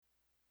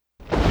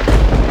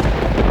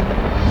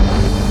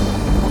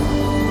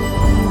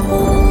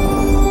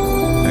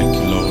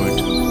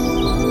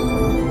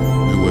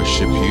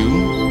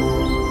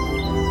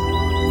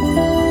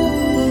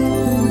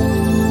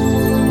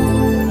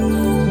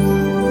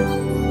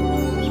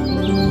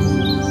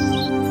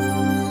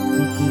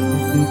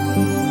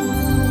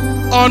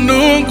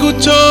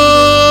Nkutoo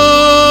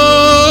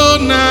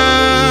na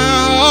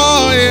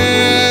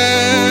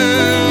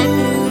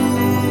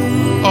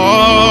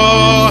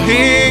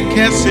Ohene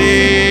Kese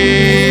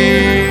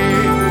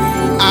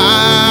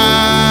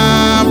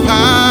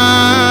apa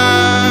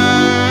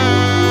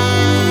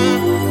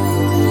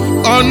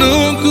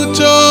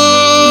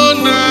Nkutoo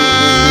na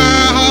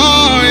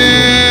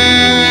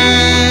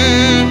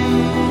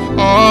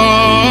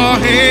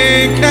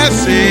Ohene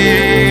Kese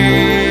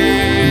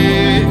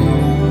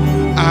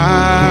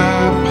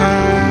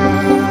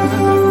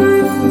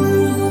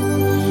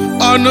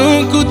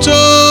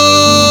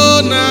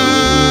Nkutoo na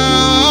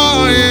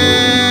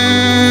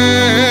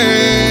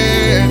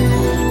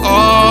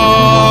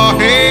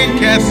Ohene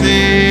Kese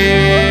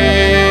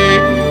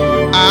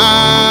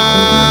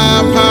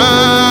apa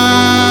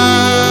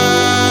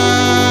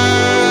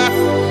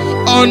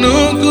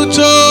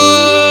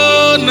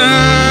Nkutoo na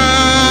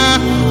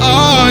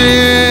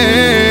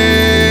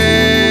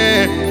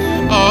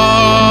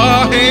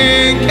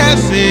Ohene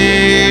Kese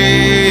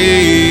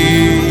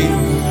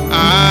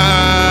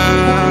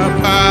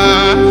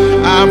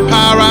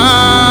Ampara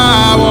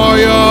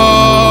woyo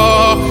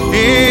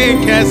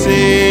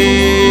Kese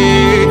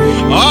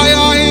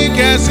oyo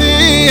Kese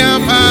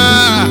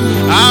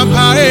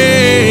ampare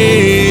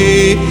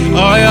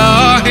oyo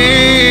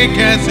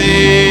Kese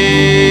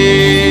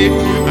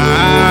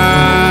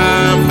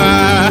ampa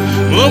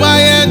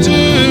mumayetu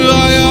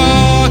oyo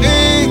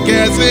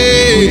Kese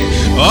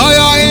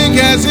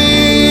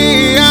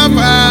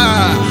ampa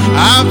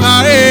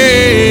ampare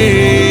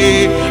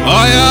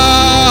oyo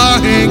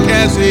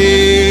Kese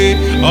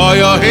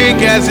oyo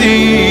Kese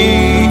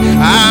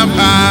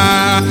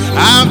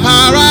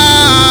ampara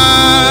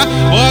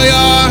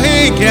oyo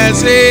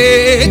Kese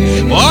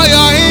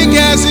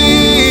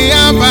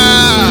ampa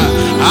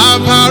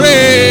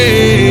ampare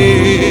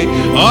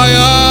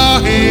oyo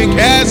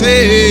Kese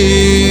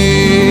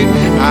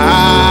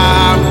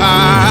ampa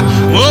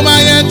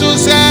mumayetu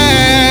se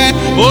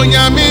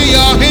onyami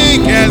yo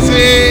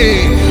Kese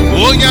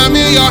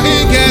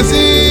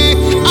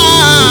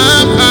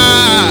ampa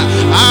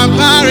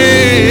ampare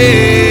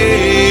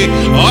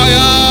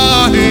oyo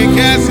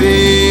Kese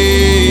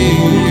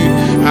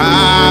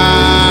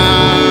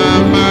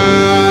ampa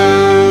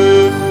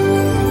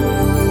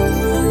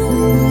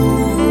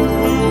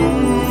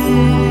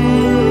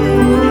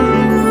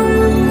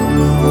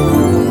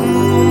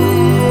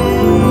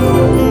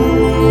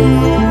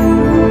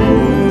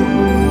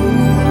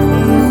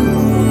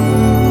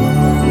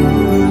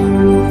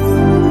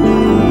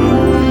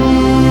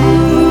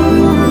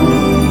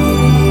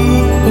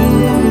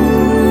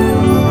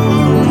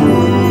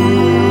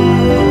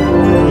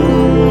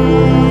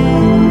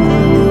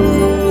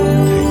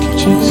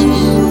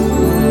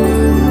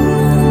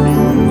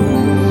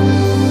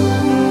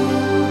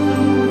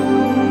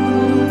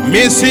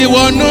Missy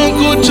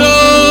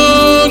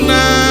Nkutoo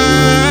na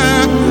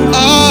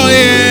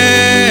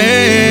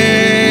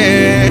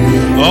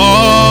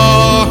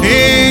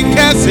Ohene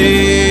Kese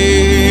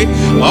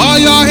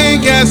oyo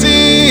Kese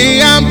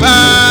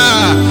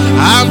ampare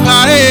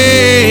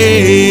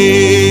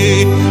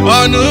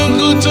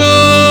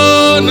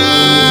Nkutoo na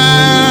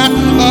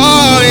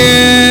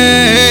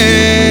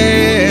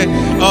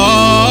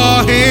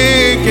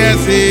Ohene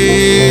Kese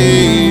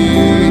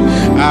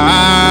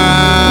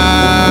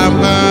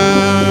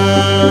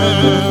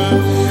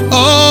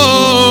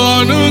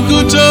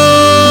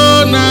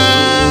Nkutoo na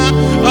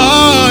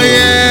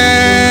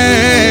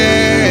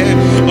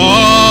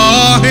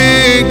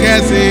Ohene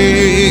Kese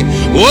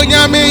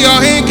onyami yo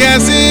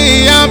Kese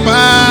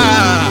ampa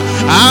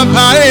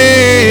ampare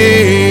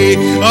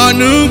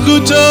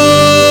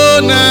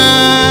Nkutoo na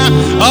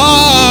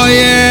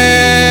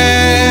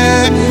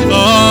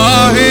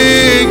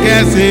Ohene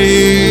Kese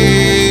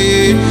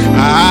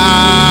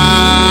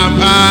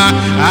ampa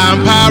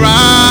ampara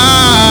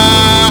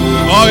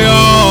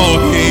oyo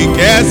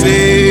Kese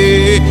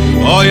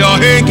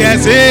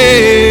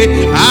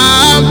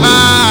ampa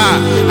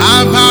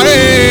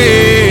ampare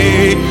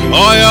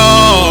oyo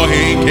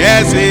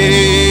Kese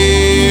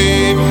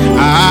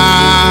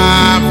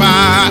ampa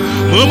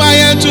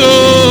mumayetu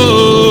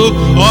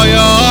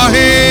oyo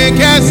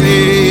Kese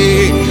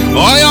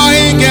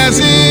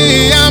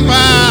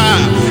ampa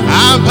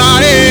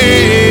ampare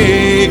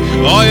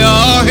oyo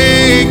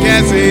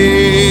Kese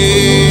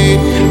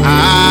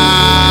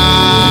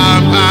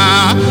ampa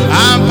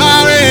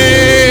ampare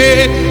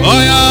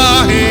oyo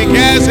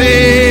Kese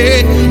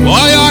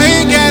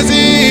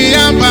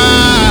ampa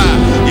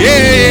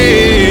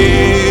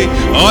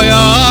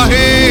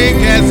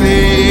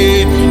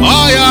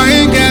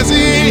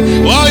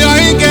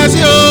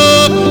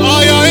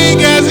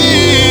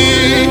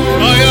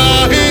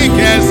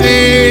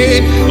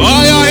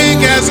oyo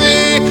Kese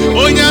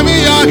onyami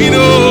yo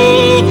hino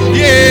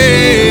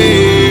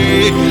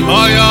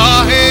oyo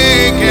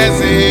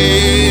Kese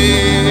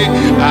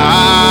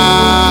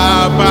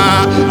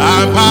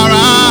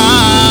ampara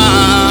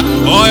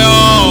oyo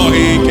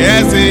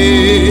Kese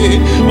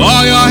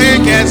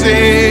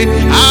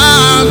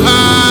ampa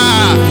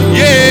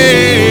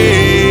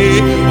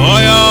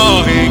oyo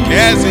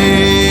Kese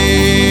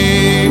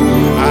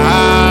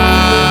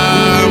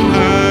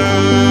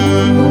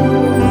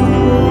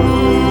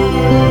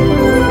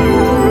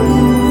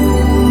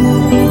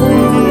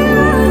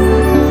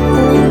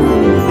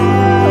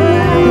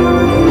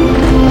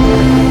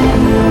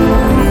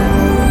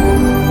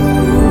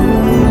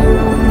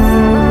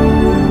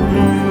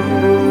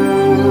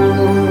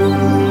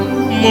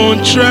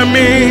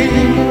Montremi,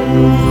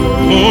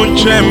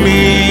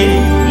 Montremi,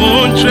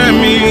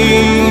 Montremi,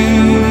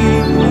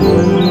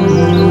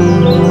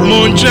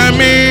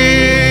 Montremi,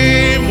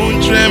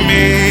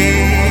 Montremi.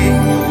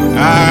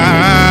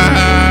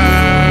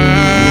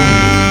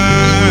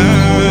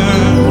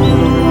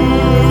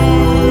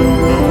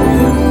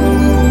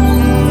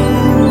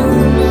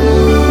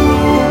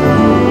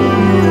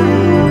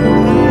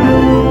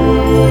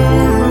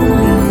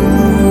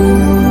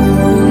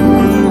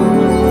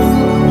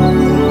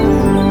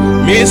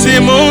 Missy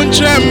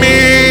Montremi,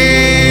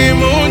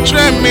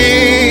 Montremi,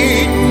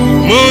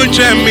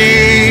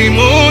 Montremi,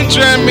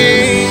 Montremi,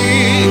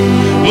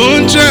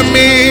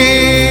 Montremi.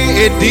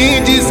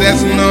 Edin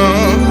Jesus no,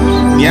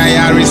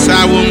 Nyaya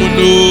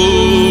Risawumuno.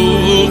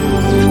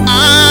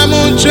 Ah,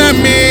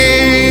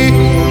 Montremi,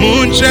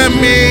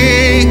 Montremi,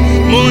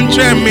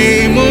 Montremi,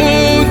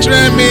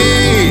 Montremi,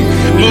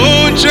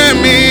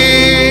 Montremi,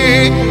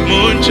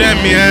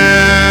 Montremi.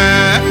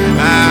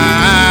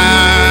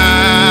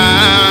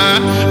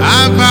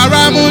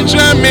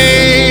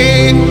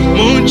 Montremi,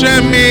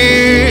 Montremi,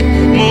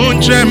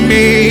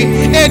 Montremi,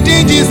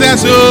 Edin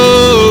Jesus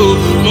oh,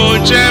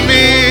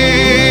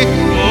 Montremi,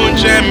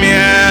 Montremi,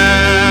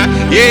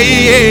 yeah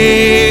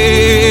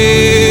yeah,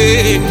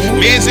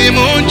 Missy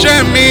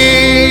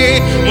Montremi,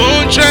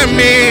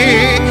 Montremi,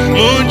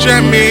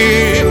 Montremi,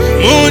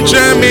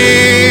 Montremi,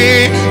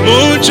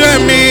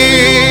 Montremi,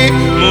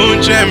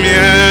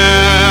 Montremi,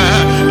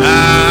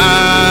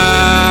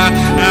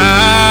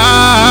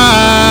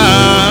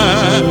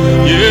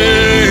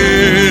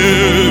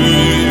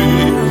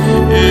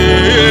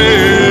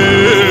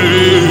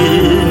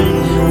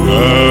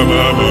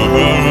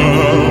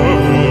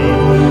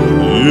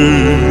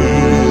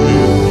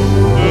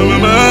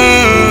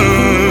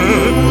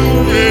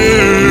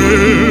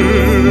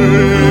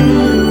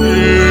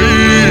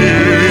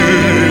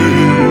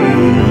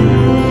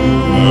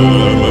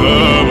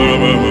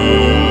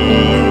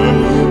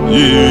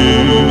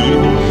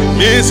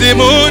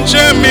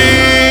 Montremi,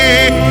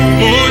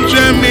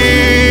 Montremi,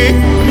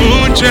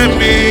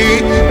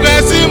 Montremi,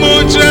 bless you,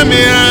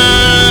 Montremi,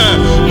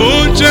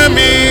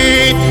 Montremi,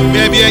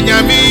 baby, and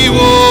yami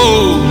wo,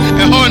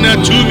 a honor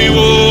to me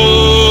wo,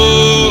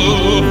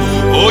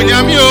 oh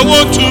yami wo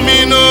to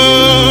me no,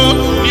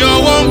 your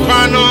one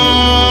pano,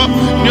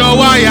 your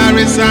wire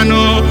is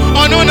ano,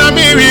 ono na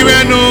mi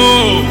riweno,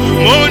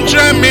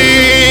 Montremi,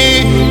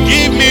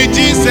 give me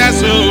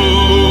Jesus,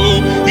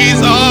 oh,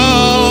 he's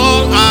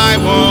all I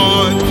want.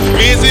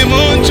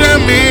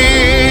 Montremi,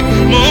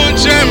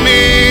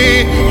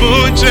 Montremi,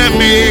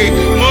 Montremi,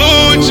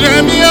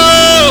 Montremi,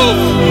 oh,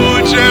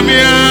 Montremi,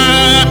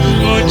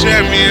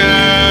 Montremi,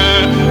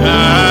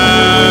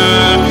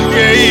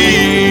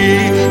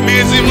 yeah,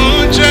 Missy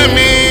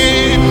Montremi,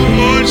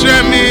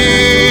 Montremi,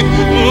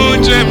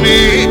 Montremi,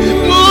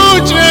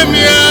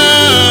 Montremi,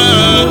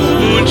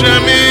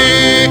 Montremi,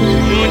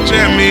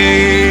 Montremi,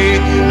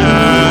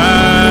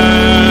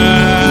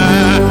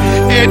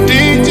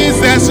 Edin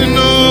Jesus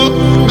no.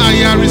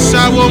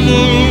 Ayarisa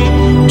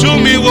womu,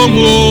 tumi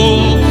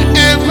womu,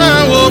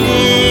 eva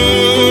womu,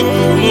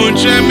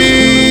 Montremi,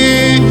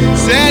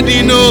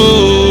 sedino,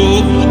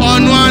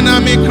 onwana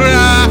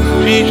mikra,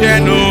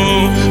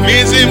 mijeno,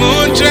 Missy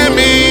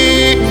Montremi,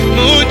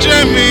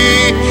 Montremi,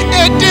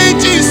 Edin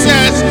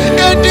Jesus,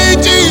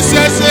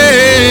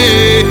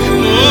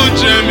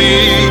 Montremi,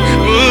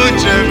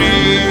 Montremi,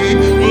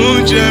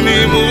 Montremi,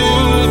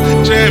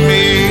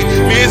 Montremi,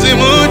 Missy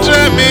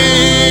Montremi,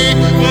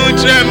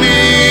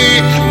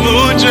 Montremi.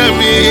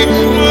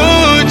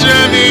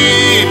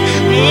 Montremi,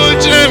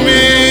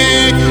 Montremi,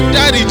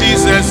 Daddy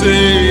Jesus,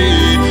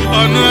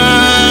 oh no,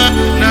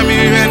 na mi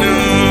veno,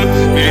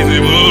 Missy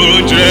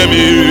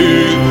Montremi,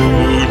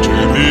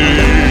 Montremi,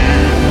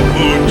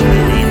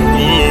 Montremi,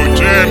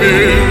 Montremi,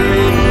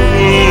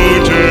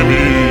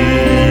 Montremi, Montremi,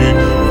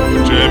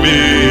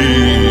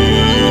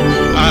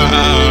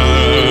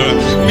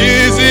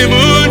 Missy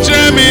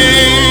Montremi,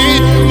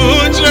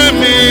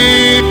 Montremi,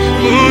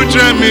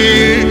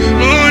 Montremi.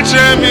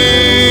 Montremi,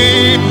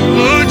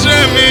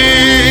 Montremi,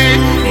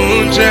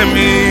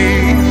 Montremi,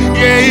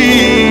 yeah.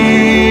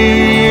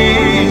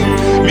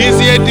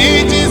 Missy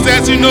Edin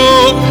Jesus, you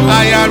know,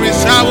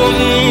 Ayarisa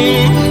womu,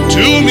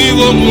 to me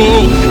womu,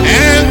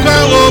 Enka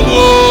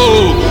womu,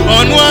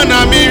 onwana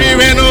mi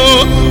reno,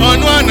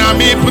 onwana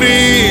mi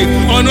pri,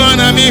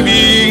 onwana mi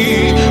bi,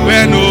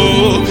 weno,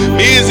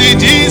 Missy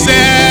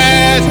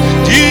Jesus,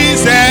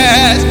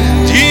 Jesus,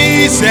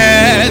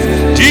 Jesus,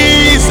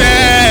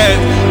 Jesus,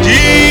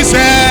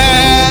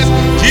 Jesus,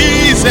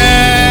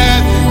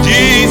 Jesus,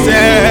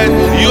 Jesus,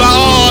 you are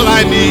all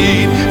I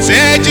need.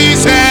 Say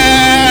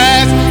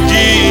Jesus,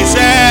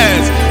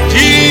 Jesus,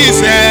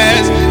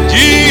 Jesus,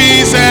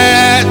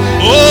 Jesus,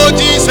 oh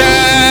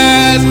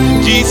Jesus,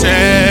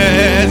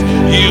 Jesus,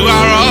 you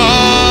are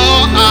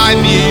all I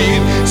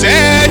need.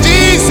 Say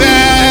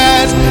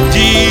Jesus,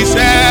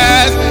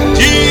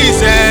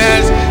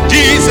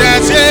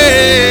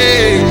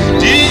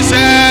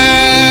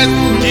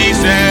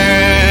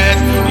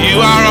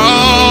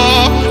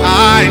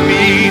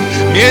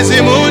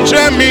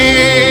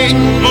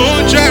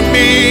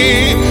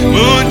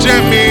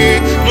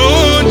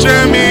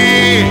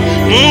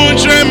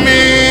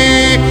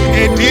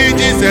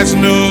 Jesus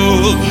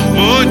no,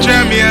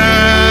 Montramia,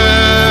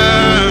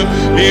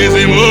 is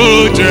a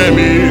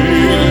Montramia,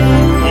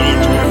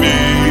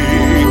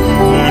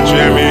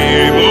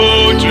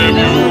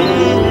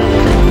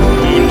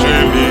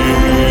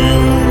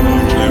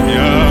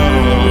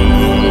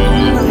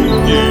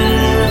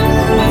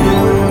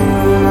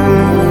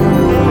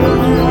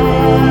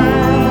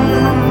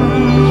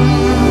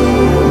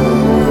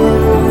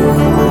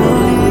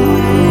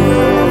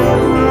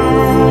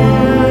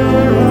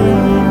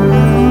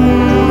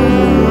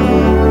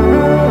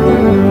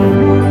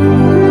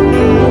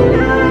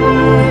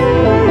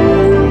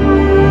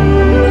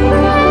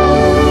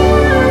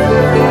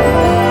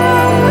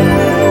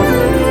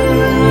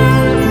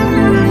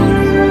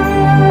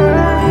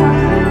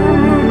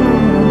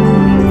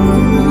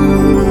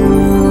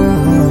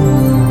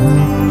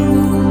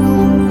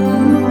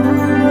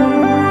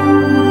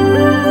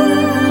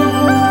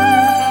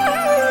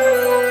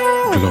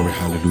 Glory,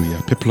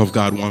 hallelujah. People of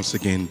God, once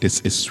again,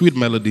 this is Sweet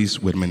Melodies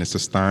with Minister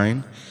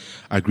Stine.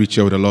 I greet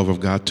you with the love of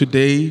God.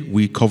 Today,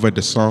 we covered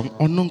the song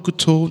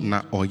Nkutoo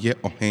na Oye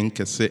Ohene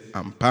Kese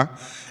Ampa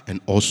and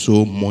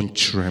also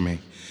Nkyere.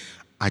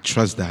 I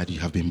trust that you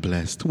have been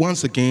blessed.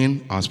 Once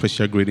again, our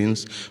special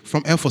greetings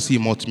from F4C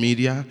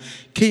Multimedia,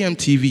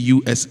 KMTV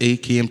USA,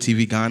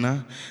 KMTV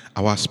Ghana.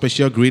 Our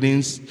special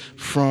greetings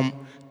from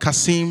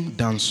Kasim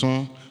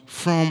Danson,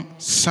 from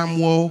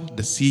Samuel,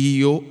 the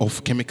CEO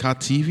of Chemical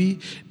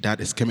TV, that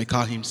is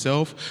Chemical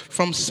himself,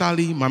 from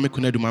Sally, Mame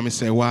Kunedu, Mame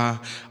Sewa,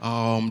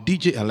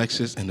 DJ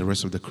Alexis, and the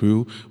rest of the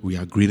crew. We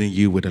are greeting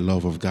you with the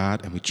love of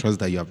God, and we trust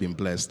that you have been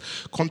blessed.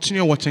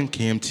 Continue watching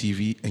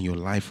KMTV, and your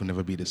life will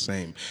never be the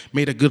same.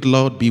 May the good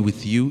Lord be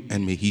with you,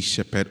 and may He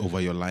shepherd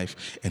over your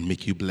life and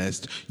make you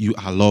blessed. You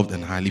are loved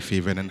and highly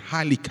favored and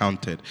highly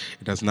counted.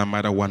 It does not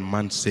matter what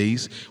man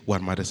says,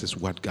 what matters is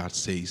what God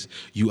says.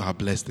 You are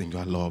blessed and you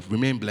are loved.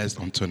 Remain blessed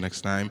until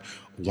next time.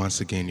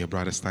 Once again, your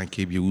brother Stine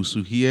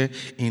Usu here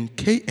in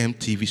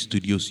KMTV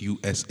Studios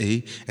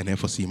USA and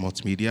F4C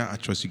Multimedia. I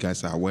trust you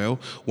guys are well.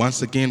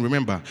 Once again,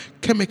 remember,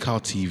 Chemical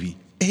TV,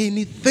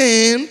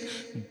 anything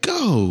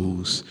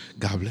goes.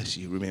 God bless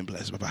you. Remain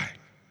blessed. Bye-bye.